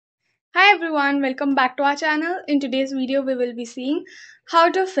everyone, welcome back to our channel. In today's video, we will be seeing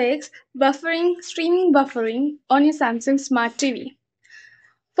how to fix streaming buffering on your Samsung Smart TV.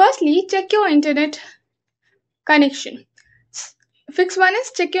 Firstly, check your internet connection. Fix 1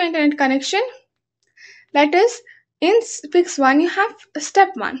 is check your internet connection. That is, in fix 1, you have step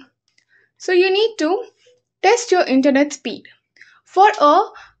 1. So you need to test your internet speed. For a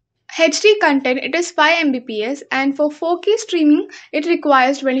HD content, it is 5 Mbps, and for 4K streaming, it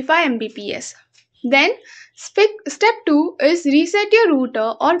requires 25 Mbps. Then, step 2 is reset your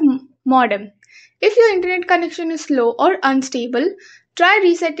router or modem. If your internet connection is slow or unstable, try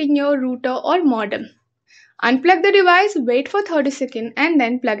resetting your router or modem. Unplug the device, wait for 30 seconds, and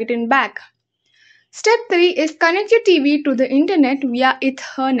then plug it in back. Step 3 is connect your TV to the internet via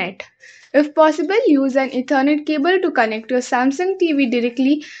Ethernet. If possible, use an Ethernet cable to connect your Samsung TV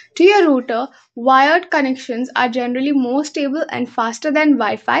directly to your router. Wired connections are generally more stable and faster than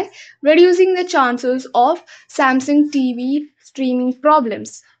Wi-Fi, reducing the chances of Samsung TV streaming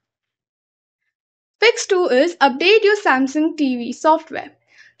problems. Fix 2 is update your Samsung TV software.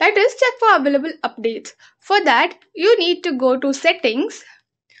 That is, check for available updates. For that, you need to go to Settings,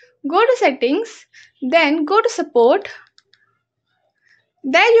 then go to Support.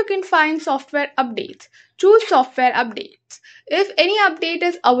 There you can find software updates. Choose software updates. If any update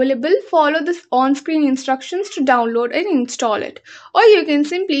is available, follow the on-screen instructions to download and install it. Or you can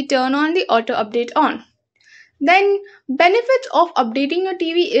simply turn on the auto update on. Then, benefits of updating your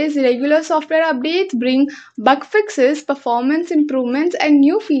TV is regular software updates bring bug fixes, performance improvements, and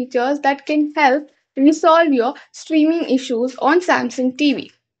new features that can help resolve your streaming issues on Samsung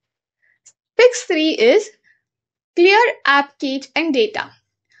TV. Fix 3 is clear app cache and data.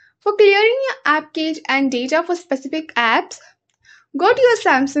 For clearing your app cache and data for specific apps, go to your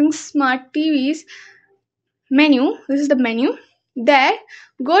Samsung Smart TV's menu. This is the menu. There,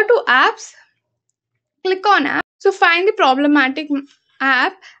 go to Apps, click on App. So find the problematic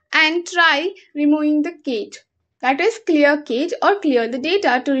app and try removing the cache. That is, clear cache or clear the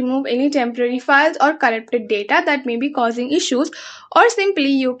data to remove any temporary files or corrupted data that may be causing issues, or simply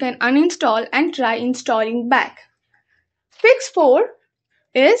you can uninstall and try installing back. Fix 4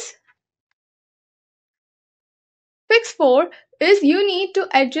 is you need to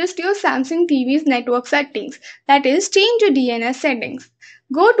adjust your Samsung TV's network settings. That is, change your DNS settings.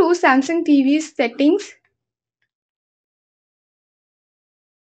 Go to Samsung TV's settings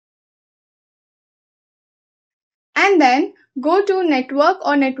and then go to network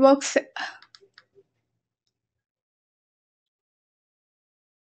or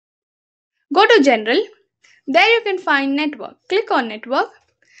go to general. There you can find network. Click on network.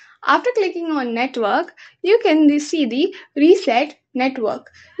 After clicking on network, you can see the reset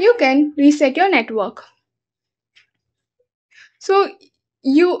network. You can reset your network. So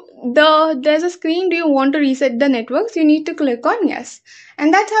there's a screen, do you want to reset the networks? You need to click on yes.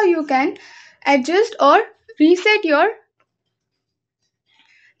 And that's how you can adjust or reset your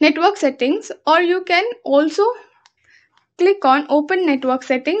network settings, or you can also click on open network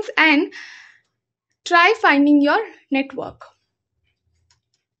settings and try finding your network.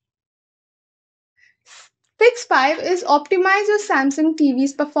 Fix 5 is optimize your Samsung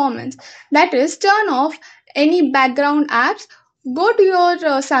TV's performance. That is, turn off any background apps. Go to your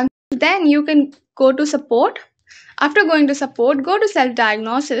Samsung, then you can go to support. After going to support, go to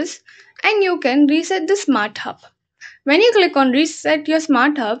self-diagnosis and you can reset the Smart Hub. When you click on reset your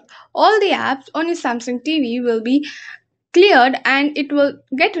Smart Hub, all the apps on your Samsung TV will be cleared and it will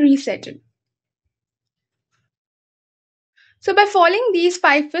get resetted. So by following these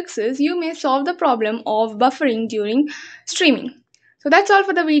 5 fixes, you may solve the problem of buffering during streaming. So that's all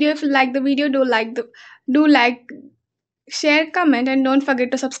for the video. If you like the video, do like, share, comment, and don't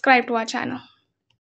forget to subscribe to our channel.